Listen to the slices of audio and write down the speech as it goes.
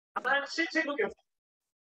Good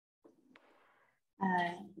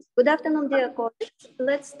afternoon, dear colleagues.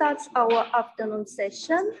 Let's start our afternoon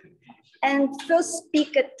session. And first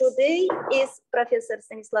speaker today is Professor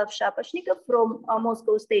Stanislav Shaposhnikov from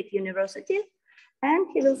Moscow State University. And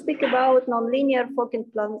he will speak about nonlinear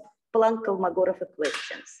Fokker-Planck-Kolmogorov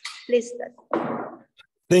equations. Please start.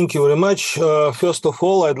 Thank you very much. First of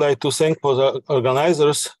all, I'd like to thank for the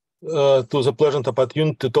organizers to the pleasant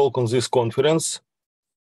opportunity to talk on this conference.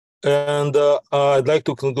 And I'd like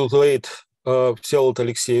to congratulate Всеволод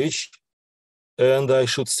Alexeyevich. And I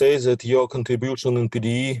should say that your contribution in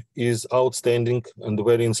PDE is outstanding and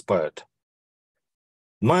very inspired.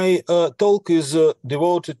 My talk is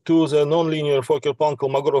devoted to the nonlinear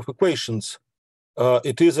Fokker-Planck-Kolmogorov equations.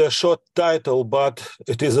 It is a short title, but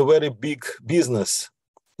it is a very big business.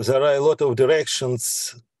 There are a lot of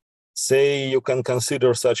directions. Say you can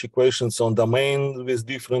consider such equations on domain with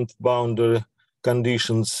different boundary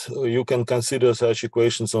conditions. You can consider such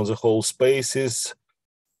equations on the whole spaces.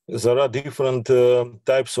 There are different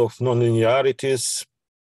types of nonlinearities,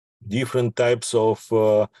 different types of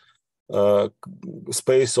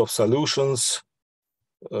space of solutions.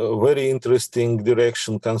 Very interesting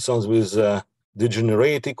direction concerns with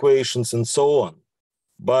degenerate equations and so on.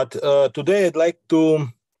 But today I'd like to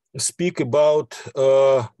speak about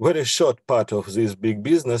a very short part of this big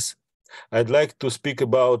business. I'd like to speak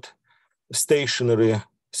about stationary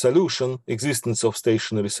solution, existence of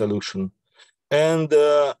stationary solution, and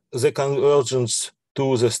the convergence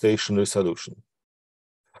to the stationary solution.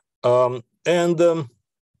 On the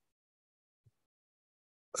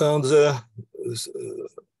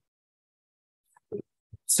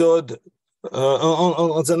third,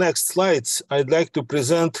 on the next slides, I'd like to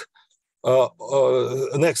present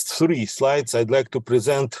next 3 slides. I'd like to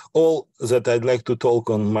present all that I'd like to talk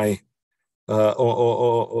on my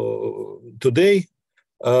today.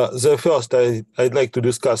 The first, I'd like to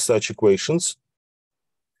discuss such equations.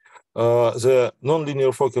 The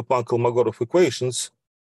nonlinear Fokker-Planck-Kolmogorov equations.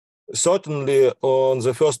 Certainly, on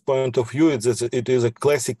the first point of view, it is a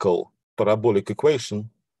classical parabolic equation.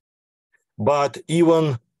 But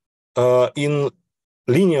even in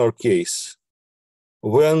linear case,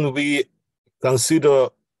 when we consider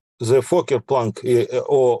the Fokker-Planck,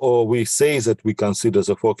 or we say that we consider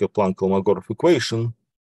the Fokker-Planck-Kolmogorov equation,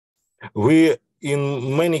 we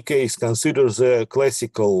in many cases consider the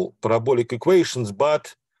classical parabolic equations,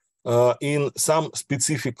 but in some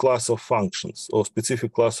specific class of functions or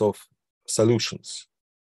specific class of solutions.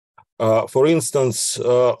 For instance,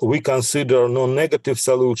 we consider non-negative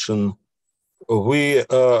solution. We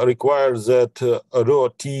require that rho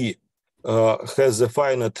t has a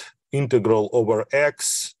finite integral over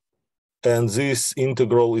x, and this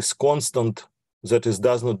integral is constant. That is,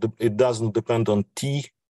 it doesn't depend on t.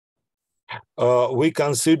 We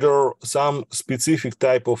consider some specific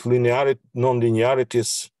type of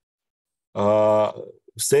non-linearities.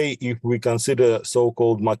 Say if we consider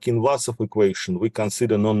so-called Makin-Vlasov equation, we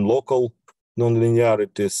consider non-local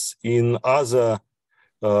non-linearities. In other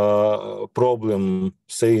problem,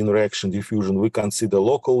 say in reaction diffusion, we consider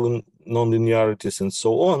local non-linearities and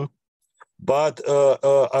so on. But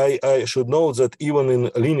I should note that even in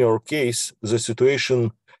a linear case, the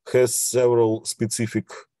situation has several specific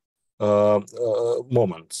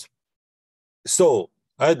moments. So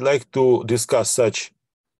I'd like to discuss such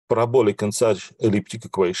parabolic and such elliptic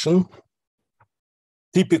equation.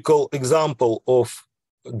 Typical example of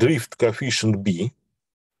drift coefficient B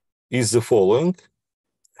is the following.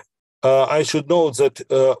 I should note that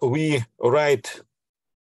we write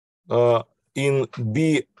in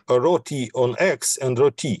B rho t on x and rho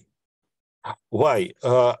t. Why?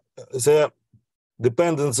 The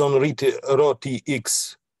dependence on rho t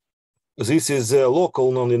x. This is a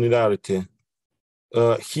local nonlinearity.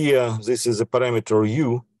 Here, this is a parameter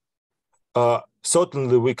u.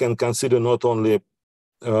 Certainly, we can consider not only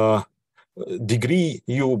degree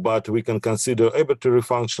u, but we can consider arbitrary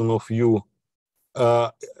function of u.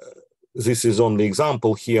 This is only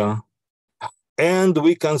example here. And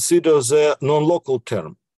we consider the non-local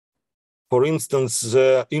term. For instance,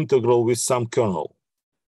 the integral with some kernel,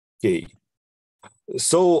 k.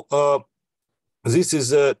 So this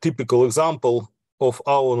is a typical example of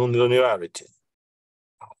our nonlinearity.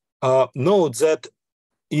 Note that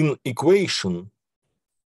in equation,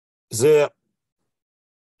 the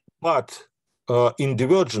part in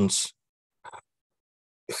divergence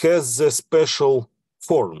has a special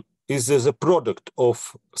form. Is the product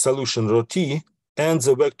of solution rho t and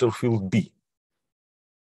the vector field B.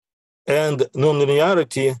 And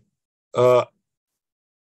nonlinearity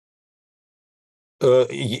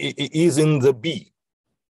is in the B.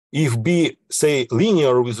 if B, say,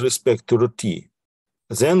 linear with respect to t,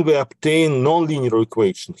 then we obtain nonlinear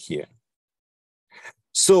equation here.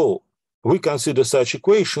 So we consider such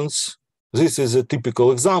equations. This is a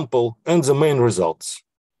typical example and the main results.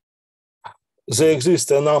 There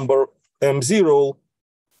exists a number M0,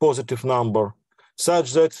 positive number,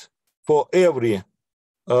 such that for every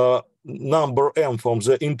number M from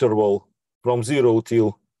the interval from 0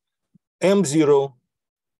 till M0,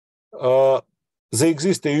 there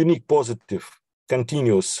exists a unique positive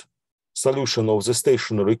continuous solution of the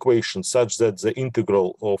stationary equation such that the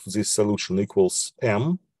integral of this solution equals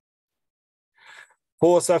M.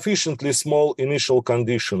 For sufficiently small initial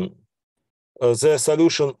condition, the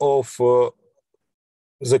solution of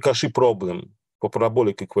the Cauchy problem for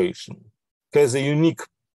parabolic equation has a unique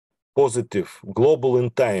positive global in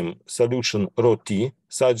time solution rho t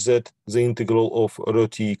such that the integral of rho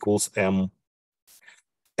t equals M.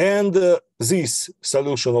 And this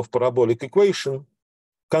solution of parabolic equation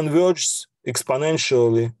converges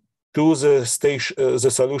exponentially to the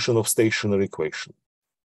solution of stationary equation.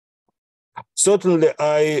 Certainly,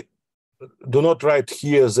 I do not write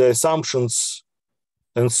here the assumptions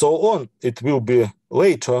and so on. It will be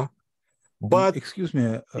later. But excuse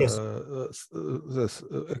me, yes. This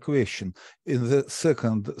equation in the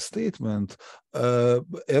second statement,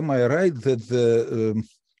 am I right that the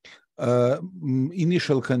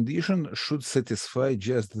initial condition should satisfy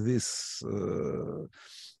just this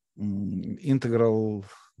integral?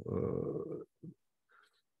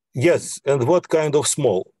 Yes, and what kind of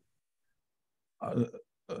small?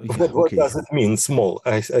 What does it mean, small?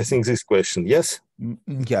 I think this question, yes?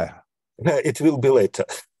 Yeah. It will be later.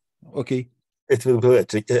 Okay. It will be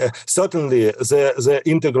later. Certainly, the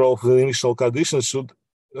integral of the initial condition should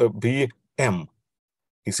be M.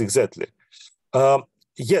 It's exactly.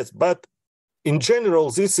 Yes, but in general,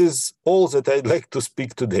 this is all that I'd like to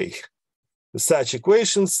speak today. Such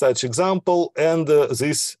equations, such example, and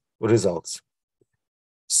these results.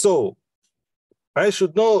 So, I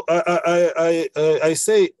should know, I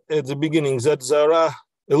say at the beginning that there are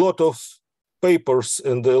a lot of papers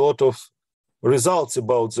and a lot of results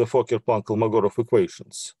about the Fokker-Planck-Kolmogorov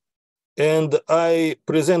equations. And I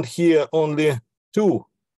present here only two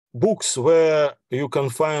books where you can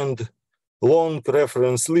find long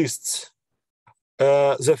reference lists.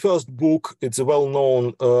 The first book, it's a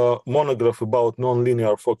well-known monograph about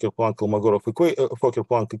nonlinear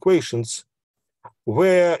Fokker-Planck equations,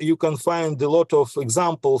 where you can find a lot of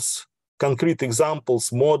examples, concrete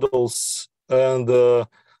examples, models, and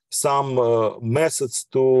some methods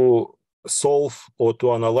to solve or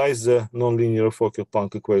to analyze the nonlinear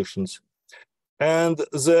Fokker-Planck equations. And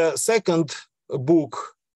the second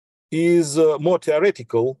book is more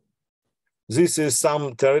theoretical. This is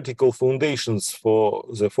some theoretical foundations for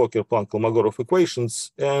the Fokker-Planck-Kolmogorov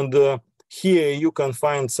equations. And here you can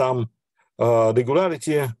find some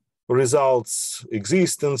regularity results,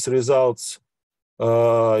 existence results,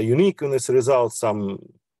 uniqueness results, some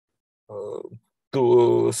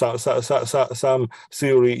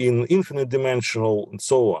theory in infinite dimensional, and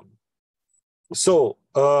so on. So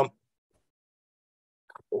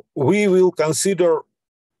we will consider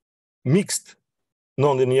mixed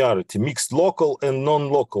nonlinearity, mixed local and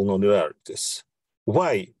non-local nonlinearities.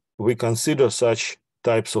 Why we consider such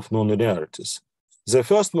types of nonlinearities? The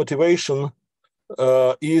first motivation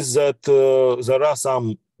is that there are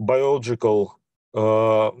some biological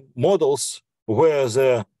models where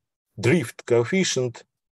the drift coefficient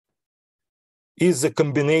is a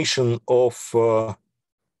combination of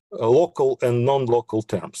local and non-local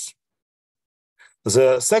terms.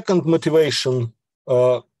 The second motivation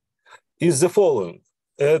is the following.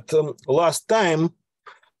 At last time,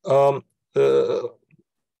 there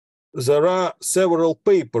are several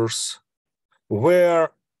papers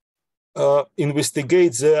where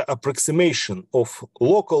investigate the approximation of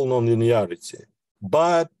local nonlinearity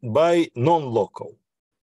but by non-local.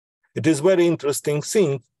 It is very interesting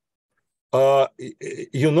thing.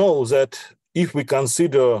 You know that if we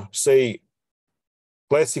consider, say,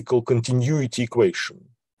 classical continuity equation,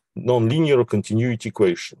 nonlinear continuity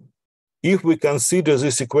equation, if we consider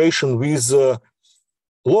this equation with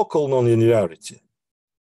local nonlinearity,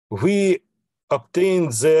 we obtain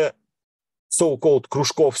the so-called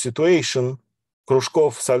Khrushchev situation,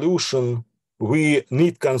 Khrushchev solution. We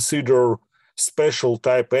need consider special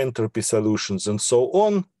type entropy solutions and so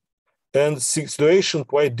on, and situation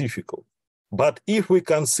quite difficult. But if we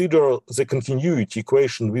consider the continuity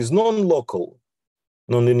equation with non-local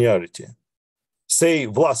nonlinearity, say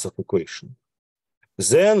Vlasov equation,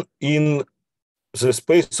 then in the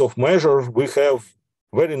space of measure we have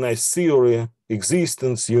very nice theory.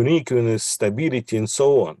 existence, uniqueness, stability, and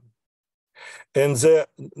so on. And the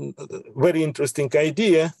very interesting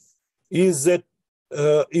idea is that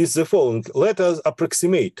is the following. Let us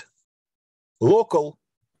approximate local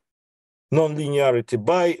nonlinearity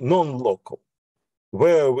by non-local,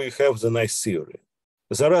 where we have the nice theory.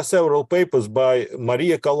 There are several papers by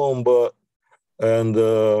Maria Colombo and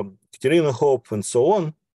Katerina Hope and so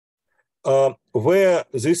on, where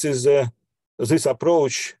this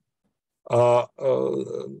approach are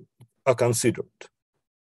considered.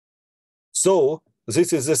 So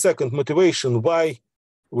this is the second motivation why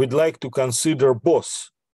we'd like to consider both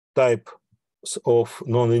types of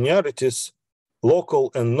nonlinearities,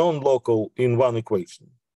 local and non-local, in one equation.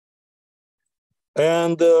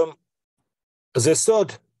 And the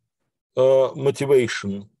third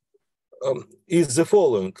motivation is the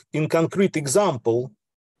following. In concrete example,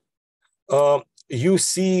 you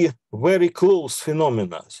see very close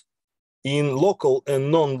phenomena in local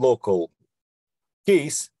and non-local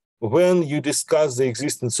case when you discuss the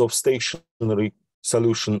existence of stationary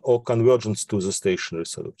solution or convergence to the stationary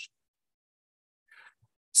solution.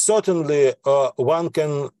 Certainly, one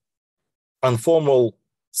can informal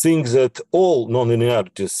think that all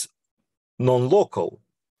nonlinearities non-local,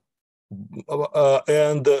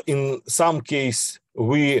 and in some case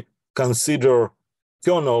we consider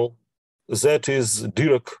kernel that is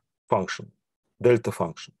Dirac function, delta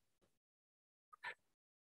function.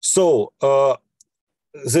 So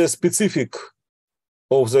the specific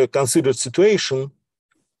of the considered situation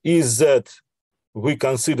is that we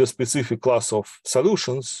consider specific class of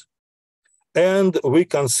solutions and we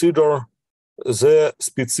consider the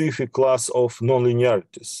specific class of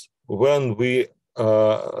nonlinearities when we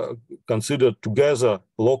consider together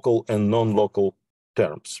local and non-local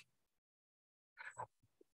terms.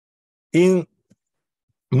 In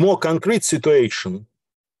more concrete situation,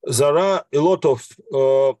 there are a lot of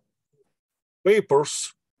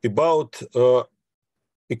papers about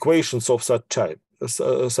equations of such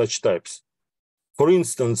types. For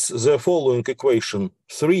instance, the following equation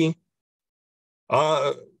 3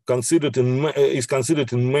 is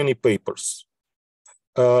considered in many papers.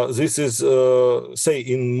 This is, say,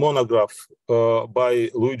 in monograph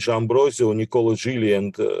by Luigi Ambrosio, Nicola Gili,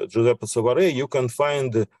 and Giuseppe Savare, you can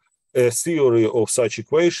find a theory of such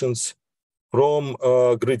equations from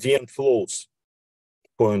gradient flows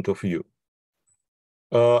point of view.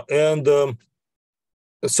 And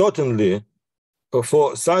certainly,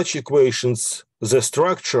 for such equations, the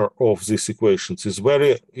structure of these equations is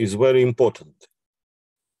very important.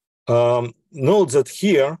 Note that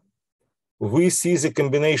here we see the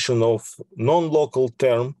combination of non-local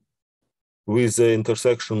term with the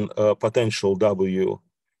intersection potential W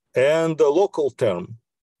and the local term,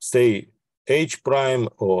 say H prime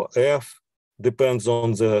or F, depends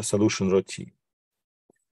on the solution rho T.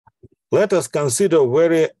 Let us consider a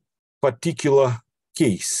very particular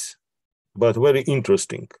case, but very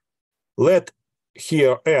interesting. Let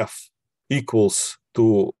here F equals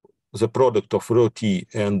to the product of rho T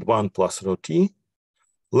and 1 plus rho T.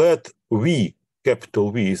 Let V,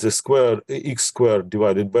 capital V, is the square x squared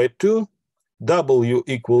divided by 2, W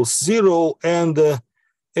equals 0, and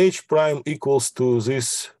H prime equals to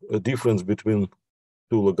this difference between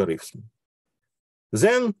two logarithms.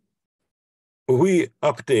 Then we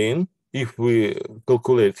obtain, if we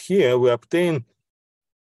calculate here, we obtain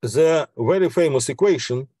the very famous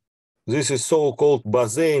equation. This is so-called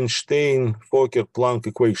Bose-Einstein-Fokker-Planck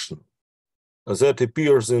equation that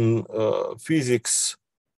appears in physics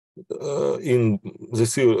in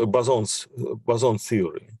the boson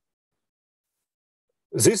theory.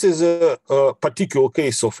 This is a particular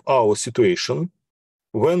case of our situation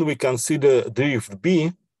when we consider drift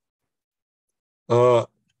B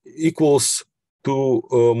equals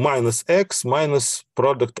to minus x minus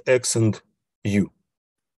product x and u.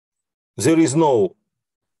 There is no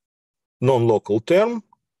non-local term,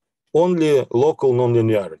 only local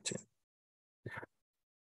nonlinearity.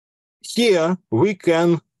 Here we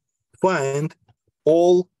can find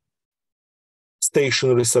all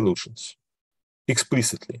stationary solutions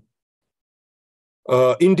explicitly.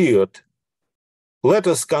 Indeed, let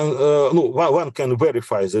us one can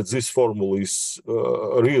verify that this formula is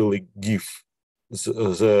really give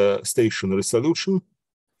the stationary solution,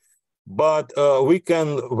 but we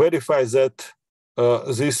can verify that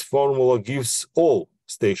this formula gives all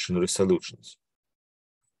stationary solutions.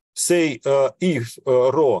 Say if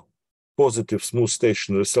rho positive smooth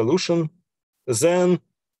stationary solution, then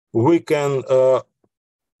we can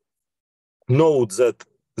note that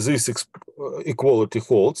this equality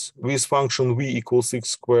holds with function v equals x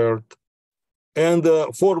squared, and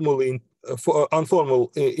formally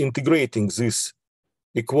informal integrating this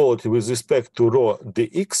equality with respect to rho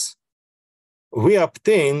dx, we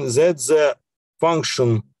obtain that the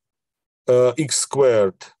function x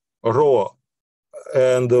squared rho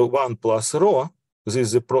and 1 plus rho,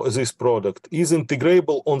 this product, is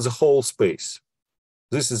integrable on the whole space.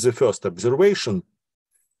 This is the first observation.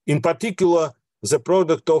 In particular, the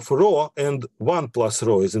product of rho and 1 plus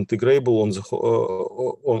rho is integrable on the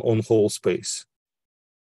on whole space.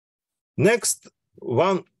 Next,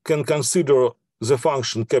 one can consider the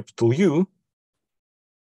function capital U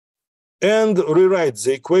and rewrite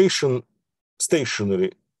the equation,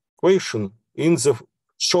 stationary equation, in the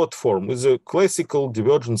short form with a classical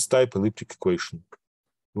divergence type elliptic equation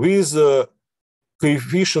with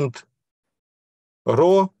coefficient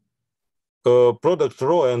rho, product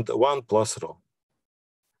rho and 1 plus rho.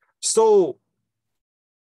 So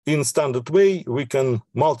in standard way, we can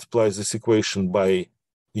multiply this equation by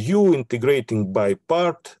U, integrating by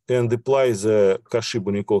part, and apply the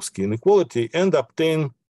Cauchy-Bunyakovsky inequality and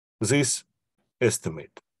obtain this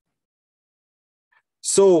estimate.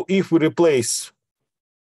 So if we replace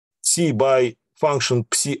C by function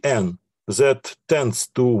Psi that tends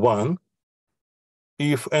to 1,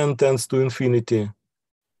 if n tends to infinity,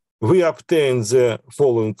 we obtain the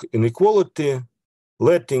following inequality,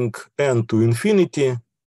 letting n to infinity,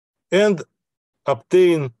 and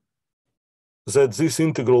obtain that this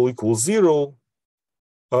integral equals 0.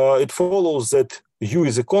 It follows that U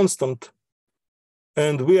is a constant,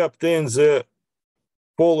 and we obtain the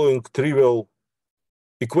following trivial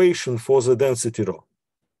equation for the density rho.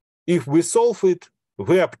 If we solve it,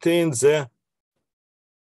 we obtain the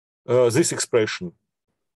this expression.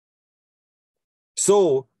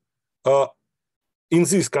 So in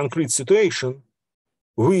this concrete situation,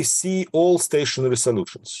 we see all stationary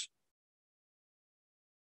solutions.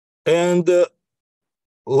 And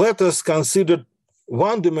let us consider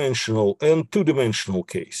one-dimensional and two-dimensional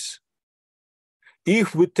case.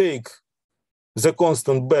 If we take the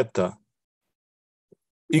constant beta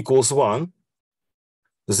equals 1,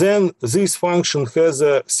 then this function has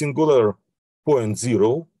a singular point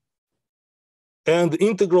 0, and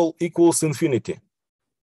integral equals infinity.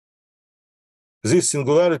 This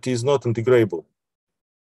singularity is not integrable.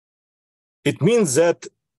 It means that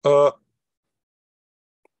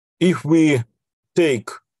if we take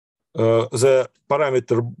the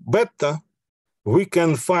parameter beta, we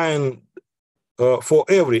can find for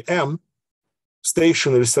every m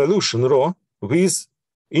stationary solution rho with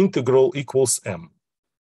integral equals m.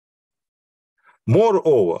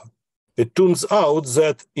 Moreover, it turns out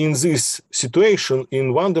that in this situation,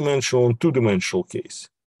 in one-dimensional and two-dimensional case,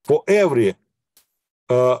 for every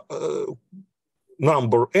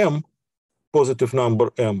number m, positive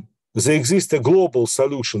number m, there exists a global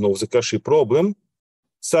solution of the Cauchy problem,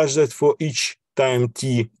 such that for each time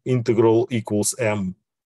t, integral equals m.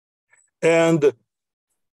 And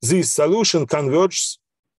this solution converges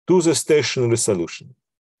to the stationary solution.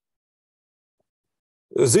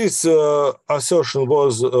 This assertion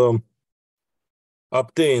was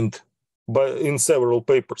obtained in several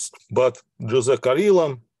papers, but Jose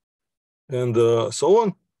Carrilla and so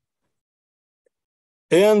on.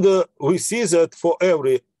 And we see that for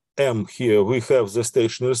every m here, we have the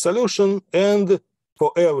stationary solution, and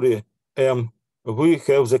for every m, we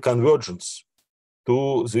have the convergence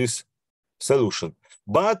to this solution.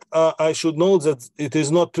 But I should note that it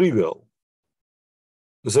is not trivial.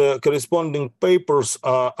 The corresponding papers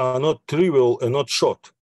are not trivial and not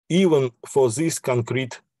short, even for this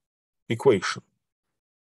concrete equation.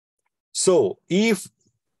 So if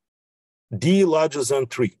d larger than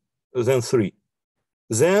 3,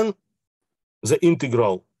 then the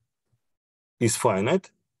integral is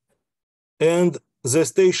finite, and the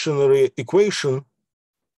stationary equation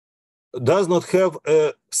does not have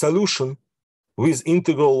a solution with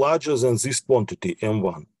integral larger than this quantity,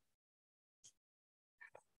 m1.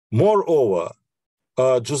 Moreover,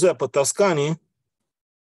 Giuseppe Toscani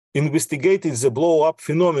investigated the blow-up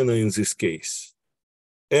phenomena in this case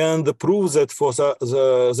and proved that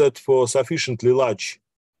for sufficiently large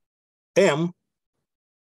m,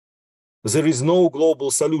 there is no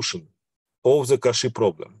global solution of the Cauchy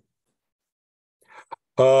problem.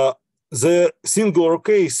 The singular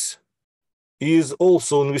case is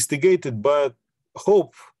also investigated by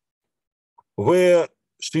Hope, where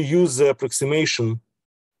she used the approximation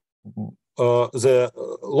the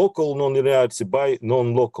local non-linearity by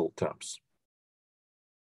non-local terms.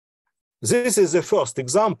 This is the first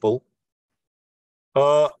example,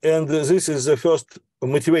 and this is the first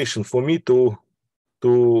motivation for me to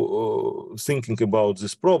thinking about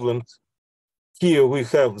this problem. Here we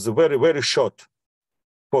have the very, very short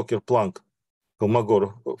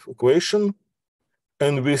Fokker-Planck-Kolmogorov equation,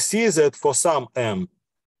 and we see that for some m,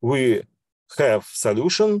 we have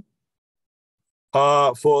solution.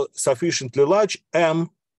 For sufficiently large m,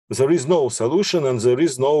 there is no solution, and there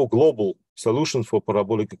is no global solution for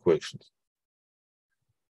parabolic equations.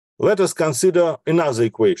 Let us consider another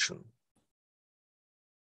equation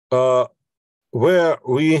where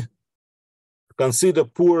we consider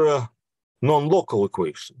pure non-local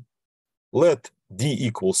equation. Let D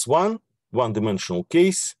equals 1, one-dimensional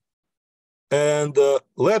case, and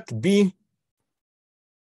let B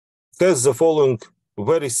has the following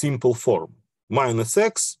very simple form: minus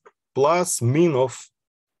x plus mean of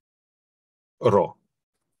rho.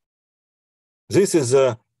 This is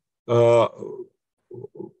a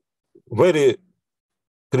very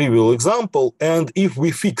trivial example, and if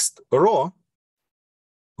we fixed rho,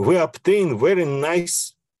 we obtain very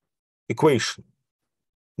nice equation: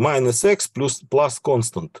 minus x plus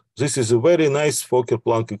constant. This is a very nice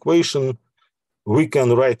Fokker-Planck equation. We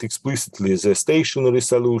can write explicitly the stationary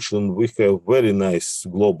solution. We have very nice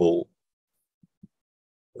global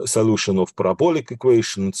solution of parabolic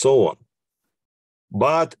equation, and so on.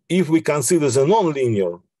 But if we consider the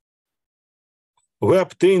nonlinear, we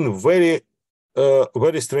obtain very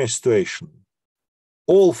strange situation.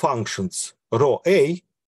 All functions rho a,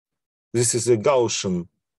 this is a Gaussian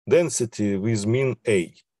density with mean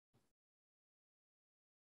a.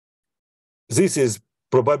 This is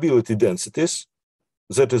probability densities.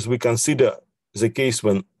 That is, we consider the case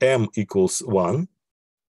when m equals 1.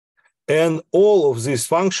 And all of these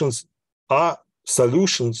functions are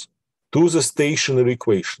solutions to the stationary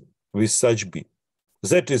equation with such b.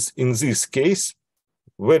 That is, in this case,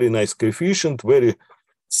 very nice coefficient, very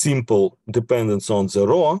simple dependence on the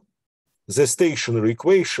rho. The stationary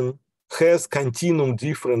equation has continuum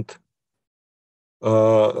different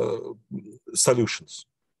solutions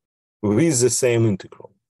with the same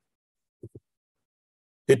integral.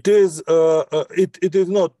 It is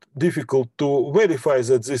not difficult to verify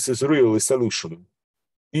that this is really a solution.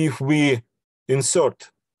 If we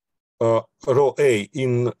insert rho a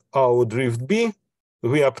in our drift B,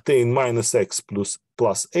 we obtain minus x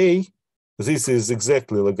plus a. This is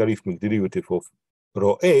exactly logarithmic derivative of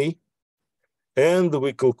rho a. And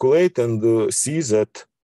we calculate and see that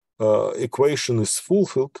equation is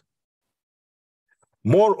fulfilled.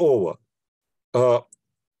 Moreover,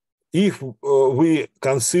 if we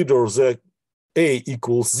consider that a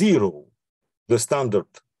equals 0, the standard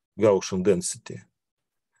Gaussian density,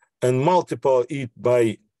 and multiply it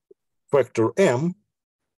by factor m,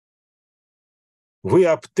 we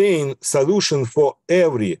obtain solution for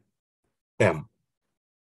every m.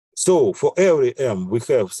 So for every m, we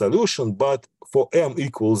have solution, but for m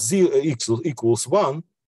equals 0, equals 1,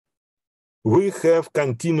 we have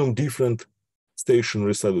continuum different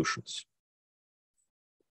stationary solutions.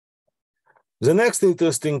 The next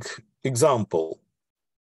interesting example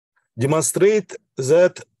demonstrates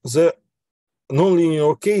that the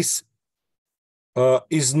nonlinear case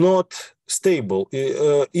is not stable.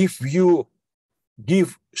 If you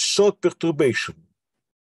give short perturbation,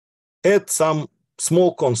 add some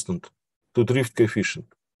small constant to drift coefficient,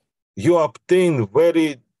 you obtain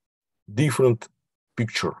very different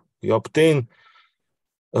picture. You obtain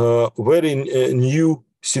very new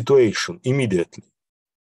situation immediately.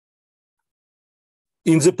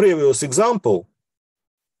 In the previous example,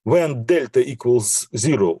 when delta equals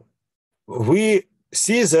 0, we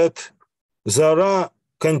see that there are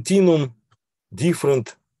continuum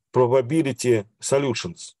different probability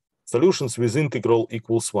solutions with integral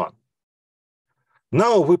equals 1.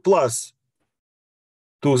 Now we plus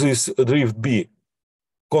to this drift B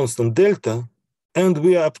constant delta, and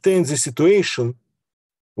we obtain the situation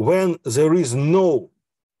when there is no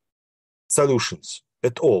solutions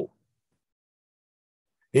at all.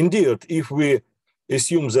 Indeed, if we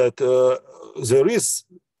assume that there is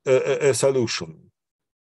a solution,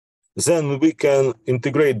 then we can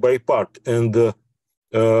integrate by part and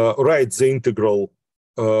write the integral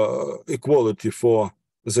equality for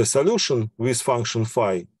the solution with function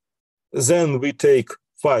phi. Then we take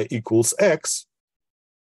phi equals x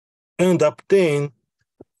and obtain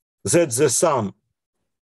that the sum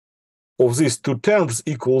of these two terms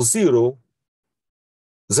equals 0.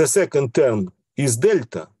 The second term is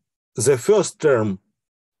delta. The first term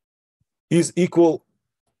is equals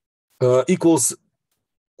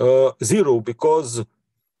 0 because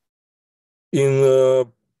in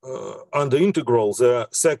under integral the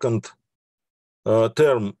second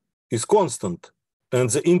term is constant and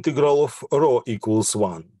the integral of rho equals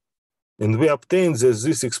 1, and we obtain that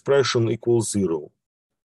this expression equals 0.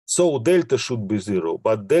 So delta should be 0,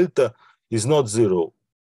 but delta is not 0.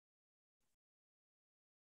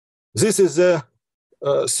 This is a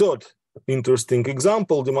third interesting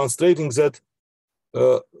example demonstrating that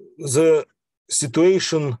the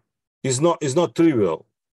situation is not trivial.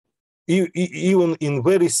 Even in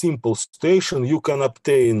very simple situation, you can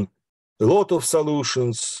obtain a lot of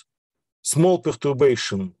solutions. Small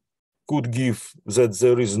perturbation could give that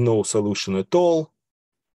there is no solution at all.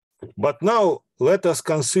 But now let us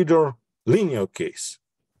consider linear case.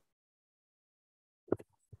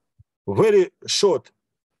 Very short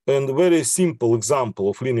and very simple example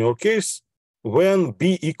of linear case when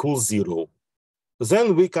b equals 0.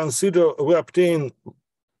 Then we obtain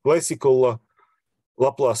classical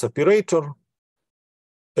Laplace operator,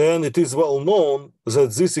 and it is well known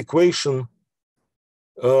that this equation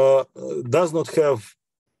does not have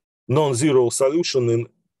non-zero solution in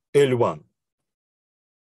L1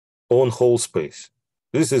 on whole space.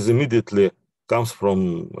 This is immediately comes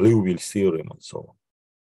from Liouville's theorem and so on.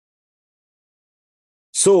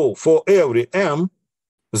 So for every m,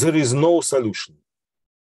 there is no solution.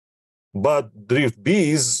 But drift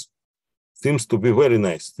B seems to be very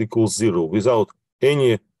nice, it equals 0, without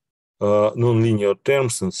any nonlinear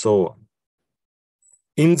terms and so on.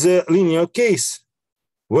 In the linear case,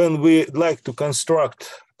 when we like to construct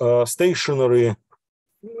a stationary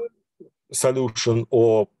solution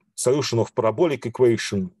or solution of parabolic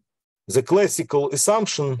equation, the classical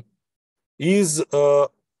assumption is the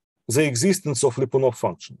existence of Lyapunov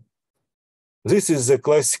function. This is the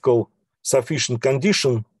classical sufficient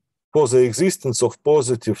condition for the existence of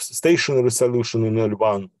positive stationary solution in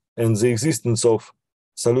L1 and the existence of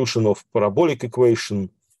solution of parabolic equation.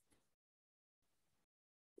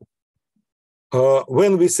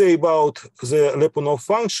 When we say about the Lyapunov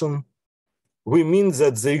function, we mean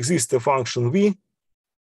that there exists a function v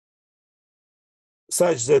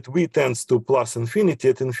such that v tends to plus infinity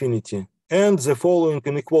at infinity, and the following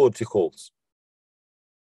inequality holds.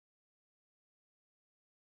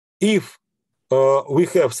 If we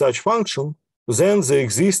have such function, then there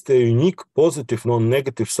exists a unique positive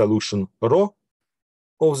non-negative solution ρ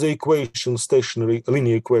of the equation, stationary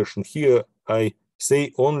linear equation. Here I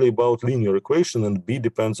say only about linear equation and b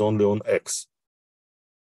depends only on x.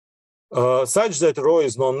 Such that ρ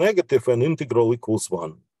is non-negative and integral equals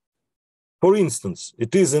 1. For instance,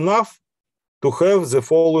 it is enough to have the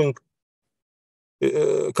following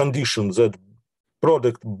condition that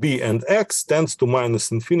product b and x tends to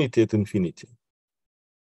minus infinity at infinity.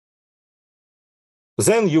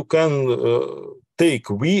 Then you can take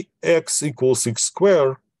vx equals x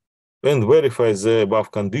squared and verify the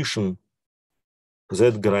above condition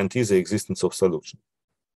that guarantees the existence of solution.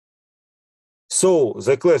 So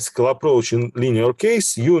the classical approach in linear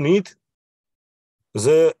case, you need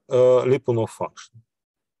the Lyapunov function.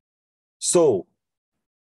 So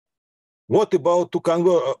what about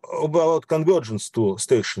convergence to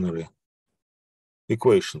stationary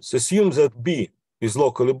equations? Assume that B is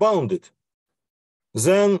locally bounded,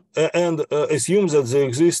 then and assume that there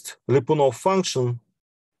exists Lyapunov function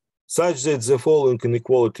such that the following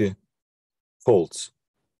inequality holds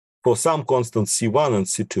for some constant C1 and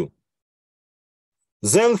C2.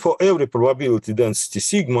 Then for every probability density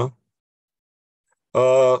sigma,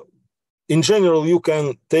 in general, you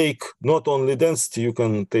can take not only density, you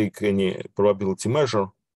can take any probability measure.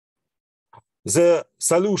 The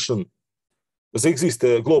solution, there exists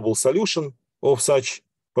a global solution of such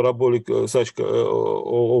parabolic, of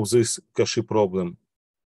this Cauchy problem,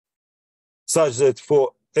 such that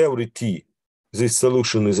for every t, this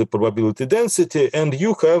solution is a probability density, and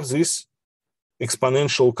you have this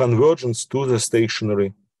exponential convergence to the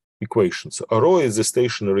stationary equations. Rho is the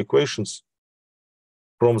stationary equations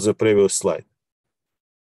from the previous slide.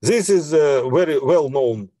 This is a very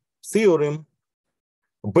well-known theorem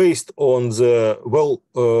based on the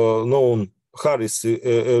well-known Harris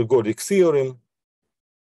ergodic theorem.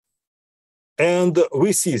 And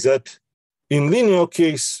we see that in linear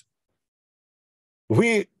case,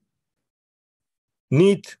 we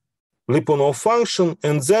need Lyapunov function,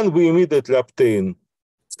 and then we immediately obtain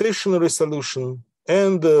stationary solution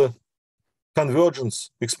and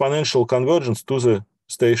convergence, exponential convergence to the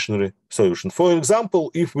stationary solution. For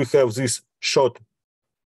example, if we have this short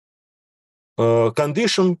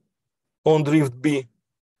condition on drift B,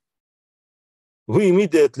 we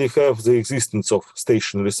immediately have the existence of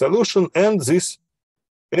stationary solution, and this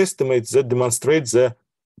estimates that demonstrates the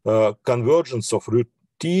convergence of root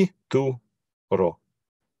T to ρ.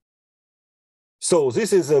 So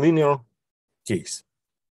this is a linear case.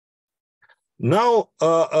 Now,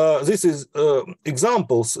 this is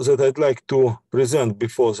examples that I'd like to present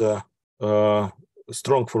before the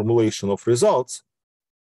strong formulation of results,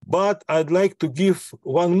 but I'd like to give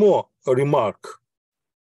one more remark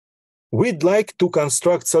we'd like to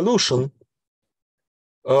construct solution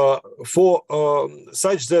for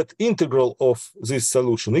such that integral of this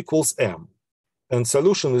solution equals m, and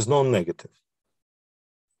solution is non-negative.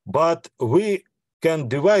 But we can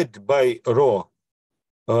divide by rho,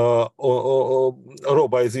 rho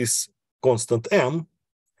by this constant m,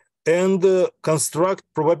 and construct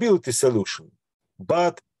probability solution,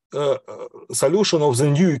 but solution of the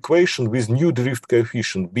new equation with new drift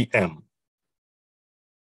coefficient bm.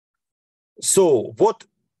 So what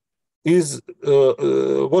is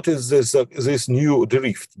this new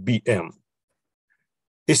drift bm?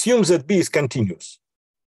 Assume that b is continuous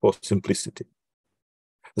for simplicity.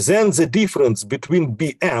 Then the difference between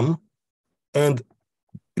bm and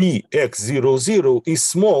px00 is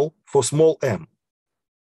small for small m.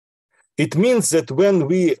 It means that when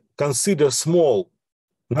we consider small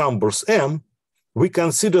numbers m, we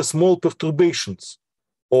consider small perturbations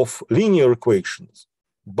of linear equations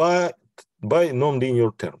by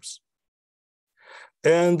nonlinear terms.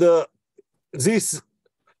 And these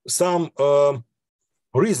some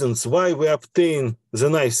reasons why we obtain the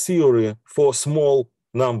nice theory for small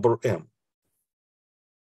number m.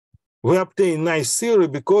 We obtain nice theory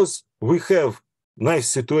because we have nice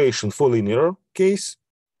situation for linear case,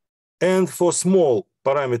 and for small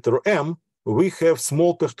parameter m, we have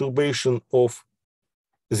small perturbation of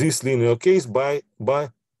this linear case by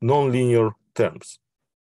nonlinear terms.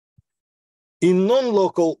 In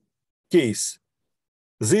non-local case,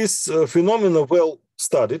 this phenomena well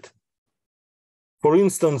studied. For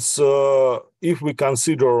instance, if we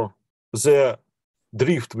consider the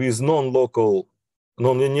drift with non-local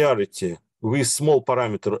nonlinearity with small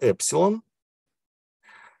parameter epsilon,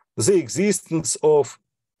 the existence of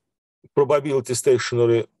probability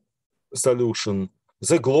stationary solution,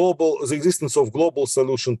 the existence of global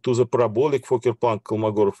solution to the parabolic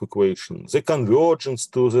Fokker-Planck-Kolmogorov equation, the convergence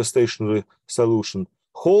to the stationary solution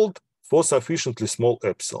hold for sufficiently small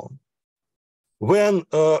epsilon. When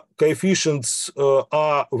coefficients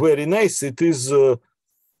are very nice, it is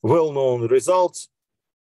well-known results.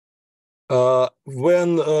 And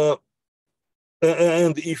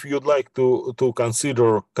if you'd like to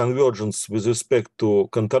consider convergence with respect to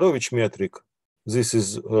Kantorovich metric, this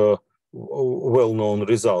is well-known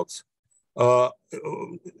results. About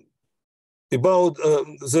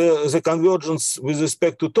the convergence with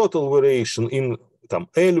respect to total variation in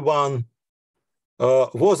L1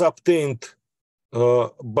 was obtained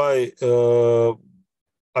by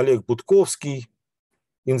Oleg Budkovsky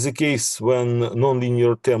in the case when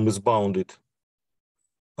nonlinear term is bounded.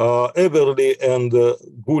 Eberle and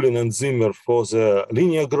Gulin and Zimmer for the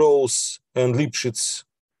linear growth, and Lipschitz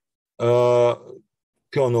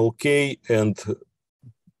kernel K and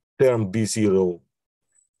term B0.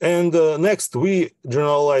 And next, we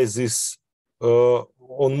generalize this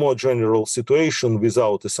on more general situation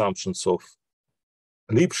without assumptions of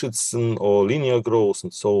Lipschitz or linear growth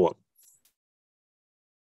and so on.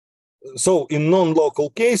 So in non-local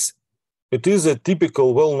case, it is a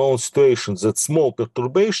typical well-known situation that small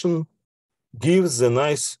perturbation gives the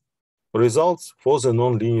nice results for the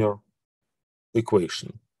nonlinear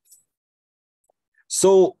equation.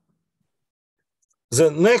 So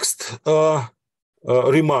the next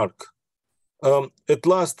remark, at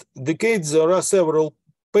last decades, there are several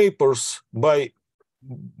papers by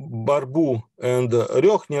Barbu and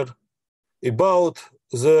Röchner about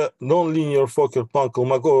the nonlinear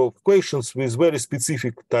Fokker-Planck-Kolmogorov equations with very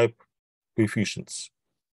specific type coefficients.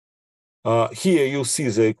 Here you see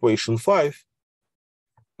the equation 5.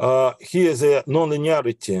 Here the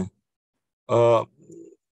nonlinearity,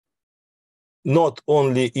 not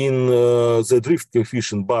only in the drift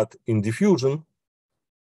coefficient, but in diffusion.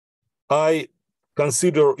 I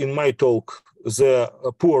consider in my talk the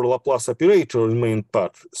poor Laplace operator in main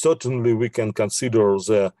part. Certainly we can consider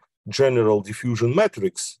the general diffusion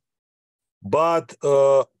matrix, but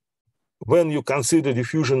when you consider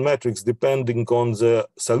diffusion matrix depending on the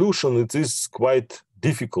solution, it is quite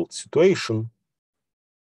difficult situation.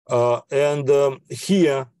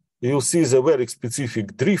 Here you see the very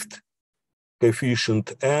specific drift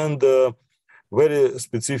coefficient and very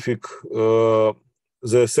specific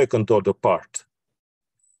the second order part.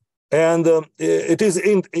 And it is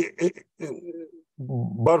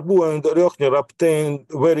Barbu and Röchner obtained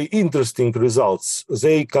very interesting results.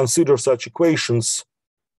 They consider such equations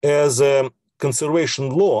as a conservation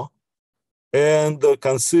law and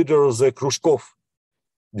consider the Khrushchev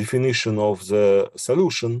definition of the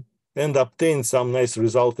solution and obtain some nice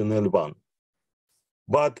result in L1.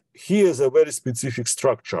 But here's a very specific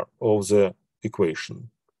structure of the equation.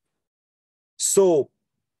 So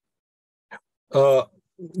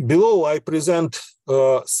below I present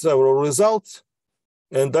several results,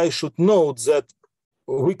 and I should note that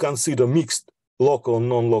we consider mixed local and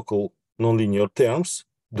non-local nonlinear terms.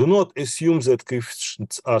 Do not assume that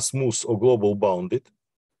coefficients are smooth or global bounded.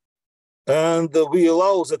 And we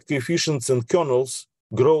allow that coefficients and kernels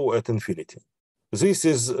grow at infinity. This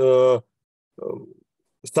is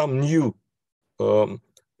some new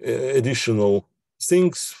additional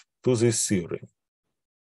things to this theory.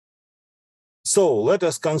 So let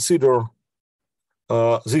us consider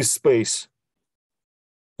this space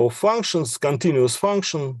of functions, continuous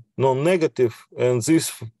function, non-negative, and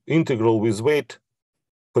this integral with weight,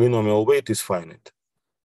 polynomial weight, is finite.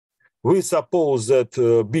 We suppose that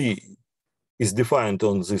B is defined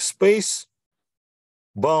on this space,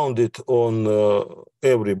 bounded on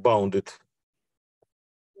every bounded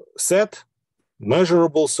set,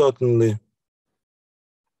 measurable certainly.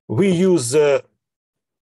 We use the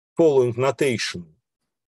following notation,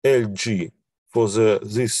 LG, for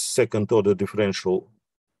this second order differential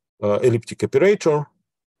elliptic operator.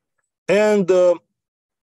 And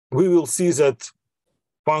we will see that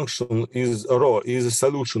function is rho is a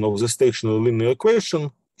solution of the stationary linear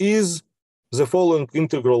equation is the following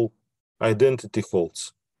integral identity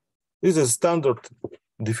holds. This is a standard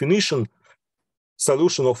definition,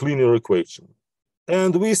 solution of linear equation.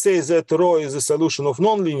 And we say that rho is a solution of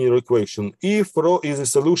nonlinear equation if rho is a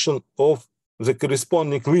solution of the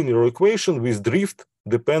corresponding linear equation with drift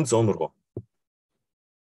depends on rho.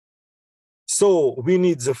 So we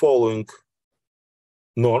need the following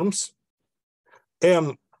norms.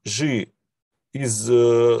 Mg is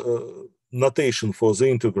notation for the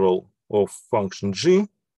integral of function g.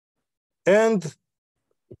 And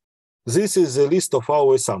this is a list of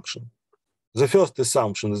our assumptions. The first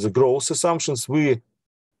assumption is the growth assumptions. We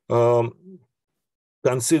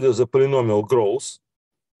consider the polynomial growth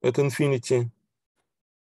at infinity.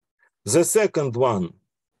 The second one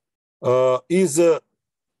is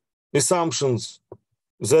assumptions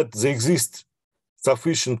that there exist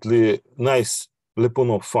sufficiently nice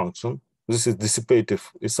Lyapunov function. This is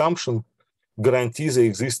dissipative assumption, guarantees the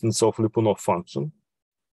existence of Lyapunov function.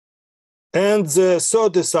 And the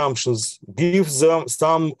third assumptions gives them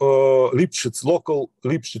some Lipschitz, local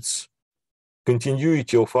Lipschitz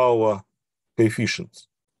continuity of our coefficients.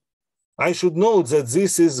 I should note that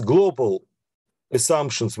this is global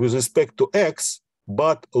assumptions with respect to x,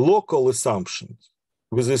 but local assumptions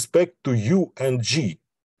with respect to u and g,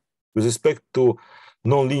 with respect to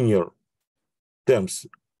nonlinear terms.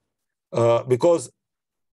 Because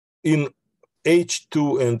in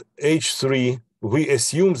H2 and H3, we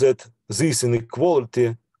assume that this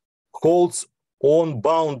inequality holds on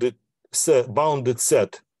bounded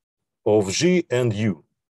set of G and U.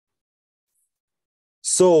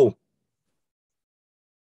 So,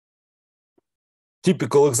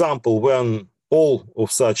 typical example when all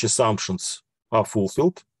of such assumptions are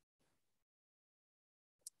fulfilled.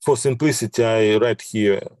 For simplicity, I write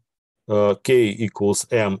here K equals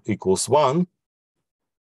M equals 1.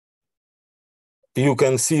 You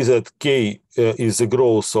can see that K is the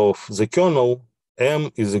growth of the kernel,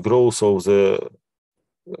 M is the growth of the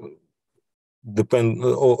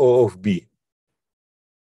of B.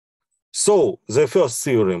 So the first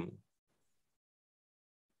theorem,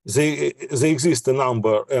 there exists a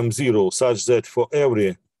number M0 such that for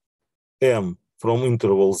every M from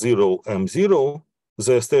interval 0, M0,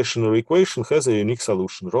 the stationary equation has a unique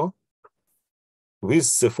solution rho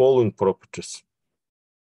with the following properties.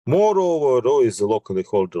 Moreover, rho is a locally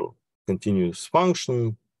holder continuous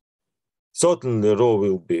function. Certainly, rho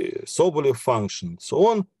will be a Sobolev function, so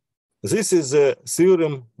on. This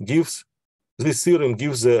theorem gives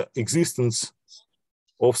the existence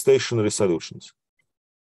of stationary solutions.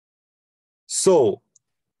 So,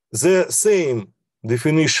 the same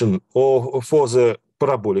definition for the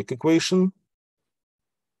parabolic equation,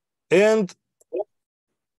 and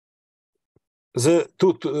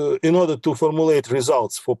in order to formulate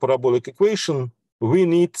results for parabolic equation, we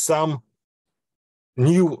need some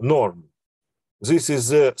new norm. This is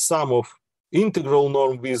the sum of integral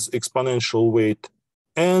norm with exponential weight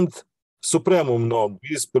and supremum norm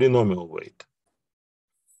with polynomial weight.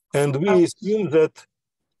 And we assume that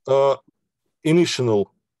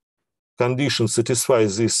initial conditions satisfy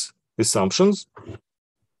these assumptions.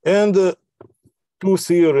 And two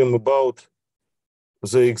theorem about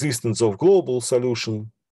the existence of global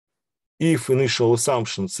solution, if initial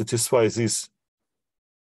assumptions satisfy these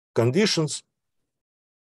conditions,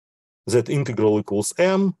 that integral equals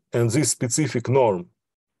M, and this specific norm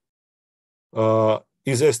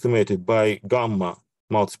is estimated by gamma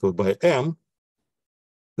multiplied by M,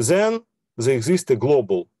 then there exists a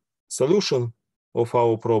global solution of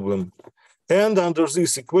our problem. And under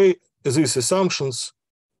these assumptions,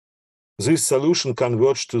 this solution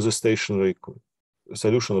converges to the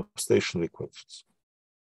solution of stationary equations.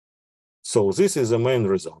 So this is the main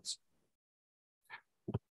results.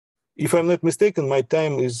 If I'm not mistaken, my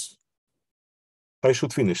time is, I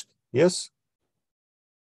should finish. Yes?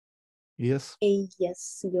 Yes.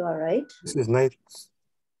 Yes, you are right. This is nice.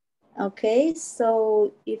 Okay,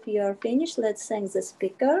 so if you are finished, let's thank the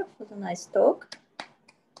speaker for the nice talk.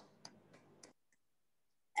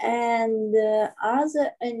 And are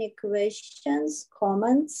there any questions,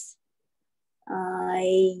 comments?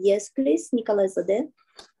 Yes, please, Nikolai Zade.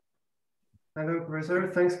 Hello, Professor.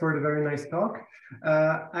 Thanks for the very nice talk.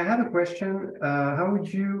 I have a question. How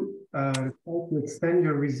would you hope to extend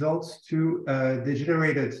your results to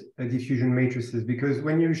degenerated diffusion matrices? Because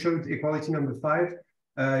when you showed equality number 5,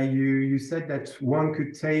 you said that one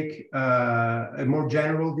could take a more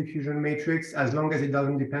general diffusion matrix as long as it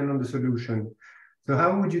doesn't depend on the solution. So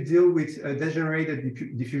how would you deal with a degenerated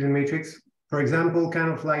diffusion matrix? For example,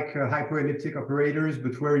 kind of like hyperelliptic operators,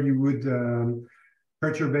 but where you would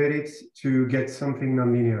perturbate it to get something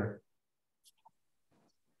nonlinear.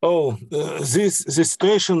 Oh, this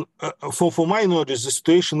situation, for my knowledge, the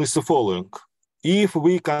situation is the following. If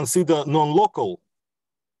we consider non-local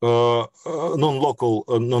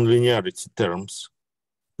nonlinearity terms,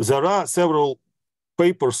 there are several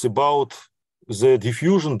papers about the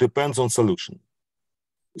diffusion depends on solution.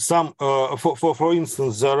 Some, for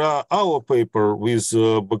instance, there are our paper with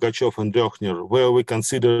Bogachev and Döchner, where we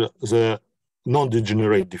consider the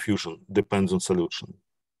non-degenerate diffusion depends on solution.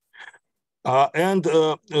 And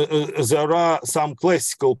there are some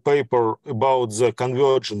classical paper about the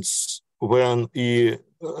convergence when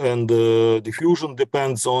diffusion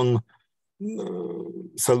depends on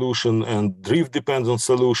solution and drift depends on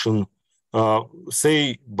solution,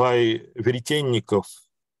 say by Veritennikov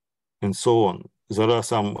and so on. There are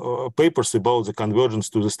some papers about the convergence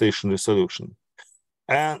to the stationary solution.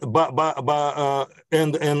 And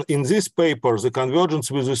in this paper, the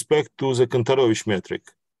convergence with respect to the Kantorovich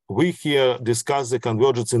metric, we here discuss the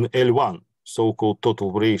convergence in L1, so-called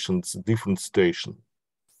total variations, different situation.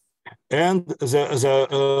 And there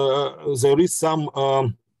is some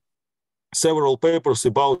several papers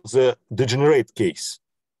about the degenerate case.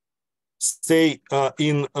 Say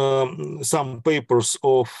in some papers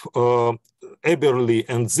of Eberle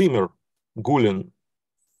and Zimmer, Gulen,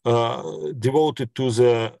 devoted to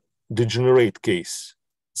the degenerate case.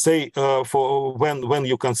 Say for when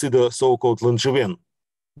you consider so-called Langevin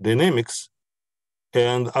dynamics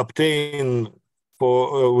and obtain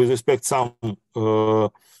for with respect some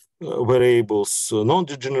variables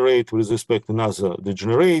non-degenerate with respect to another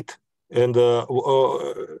degenerate, and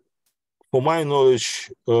for my knowledge,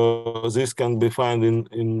 this can be found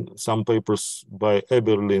in some papers by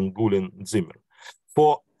Eberle, Gulen, and Zimmer.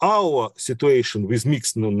 For our situation with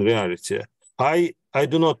mixed nonlinearity, I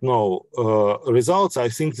do not know results. I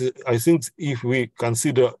think if we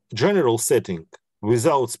consider general setting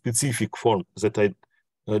without specific form that I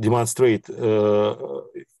demonstrate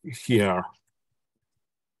here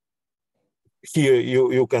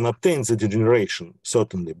you can obtain the degeneration,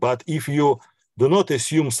 certainly. But if you do not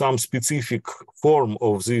assume some specific form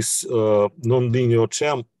of this nonlinear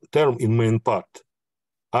term in main part,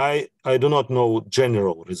 I do not know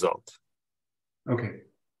general result. Okay.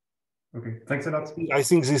 Okay. Thanks a lot. I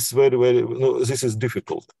think this this is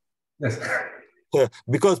difficult. Yes.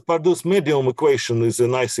 Because Pardus medium equation is a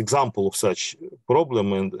nice example of such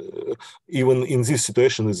problem, and even in this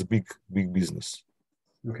situation is a big business.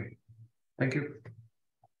 Okay. Thank you.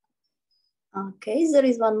 Okay, there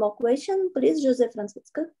is one more question. Please, Joseph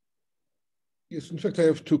Francisco. Yes, in fact, I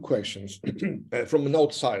have two questions from an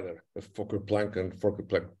outsider of Fokker-Planck and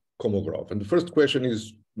Fokker-Planck-Kolmogorov. And the first question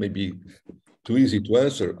is too easy to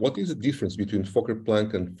answer. What is the difference between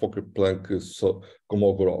Fokker-Planck and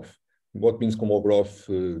Fokker-Planck-Kolmogorov? What means Kolmogorov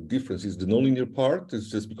difference? Is the nonlinear part? Is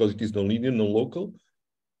just because it is nonlinear, non-local?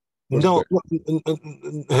 No,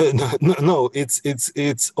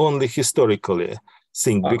 it's only historically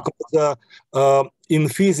thing, because in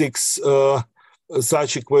physics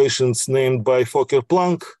such equations named by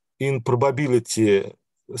Fokker-Planck in probability,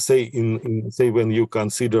 say when you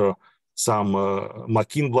consider some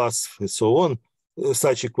Makin-Vlasov and so on,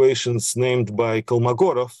 such equations named by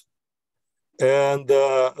Kolmogorov, and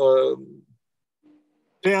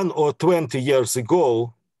 10 or 20 years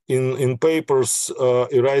ago in papers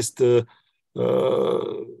erased in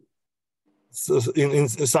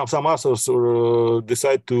some authors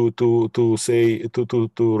decide to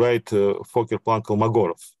write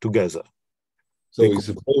Fokker-Planck-Kolmogorov together. So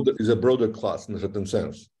it's a broader class in a certain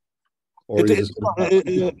sense. Or is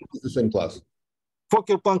it the same class?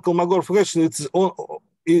 Fokker-Planck-Kolmogorov equation,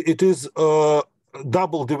 it is a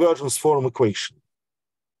double divergence form equation.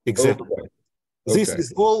 Exactly. Okay. This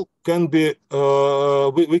is all can be,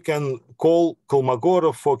 we can call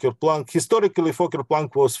Kolmogorov, Fokker-Planck. Historically,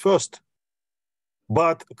 Fokker-Planck was first,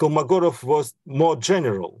 but Kolmogorov was more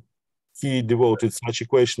general. He devoted such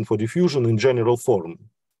equation for diffusion in general form.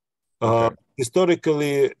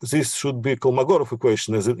 Historically, this should be Kolmogorov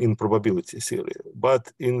equation as in probability theory,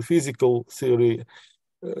 but in physical theory,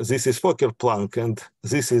 this is Fokker-Planck, and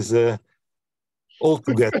this is all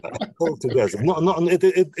together. No,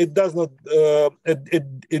 it does not.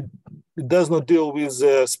 It does not deal with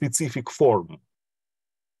a specific form.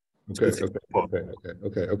 Okay.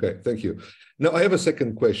 Thank you. Now I have a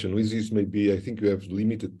second question. With this, maybe I think you have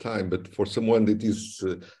limited time, but for someone that is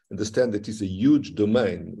understand that it's a huge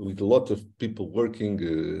domain with a lot of people working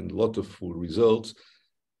and a lot of results.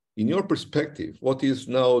 In your perspective, what is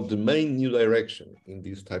now the main new direction in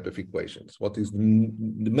these type of equations? What is the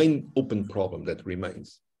main open problem that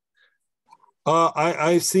remains?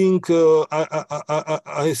 I think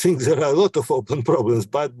I think there are a lot of open problems,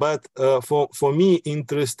 but for me,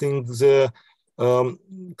 interesting the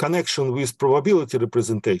connection with probability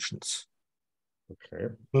representations.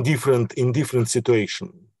 Okay. In different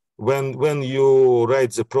situation when you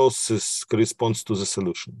write the process corresponds to the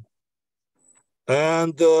solution.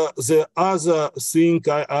 And the other thing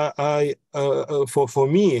for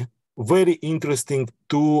me, very interesting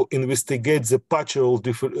to investigate the partial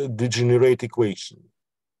degenerate equation.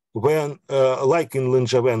 When, like in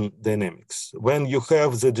Langevin dynamics, when you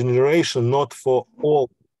have the degeneration not for all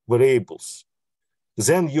variables,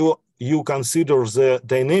 then you consider the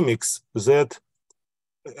dynamics that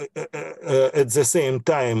at the same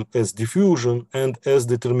time as diffusion and as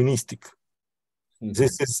deterministic.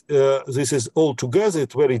 Mm-hmm. This is altogether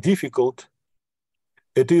it's very difficult.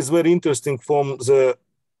 It is very interesting from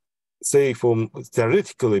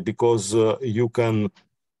theoretically, because you can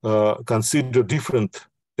consider different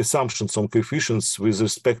assumptions on coefficients with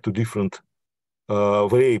respect to different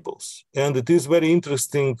variables. And it is very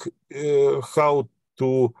interesting how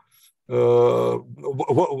to,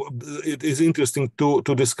 it is interesting to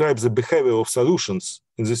describe the behavior of solutions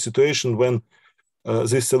in the situation when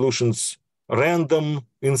these solutions random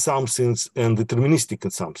in some sense and deterministic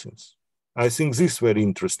in some sense. I think this is very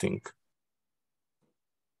interesting.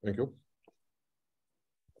 Thank you.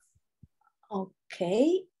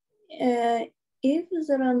 Okay. If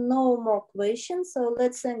there are no more questions, so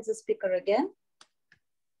let's thank the speaker again.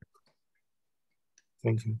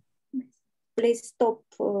 Thank you. Please stop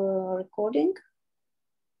recording.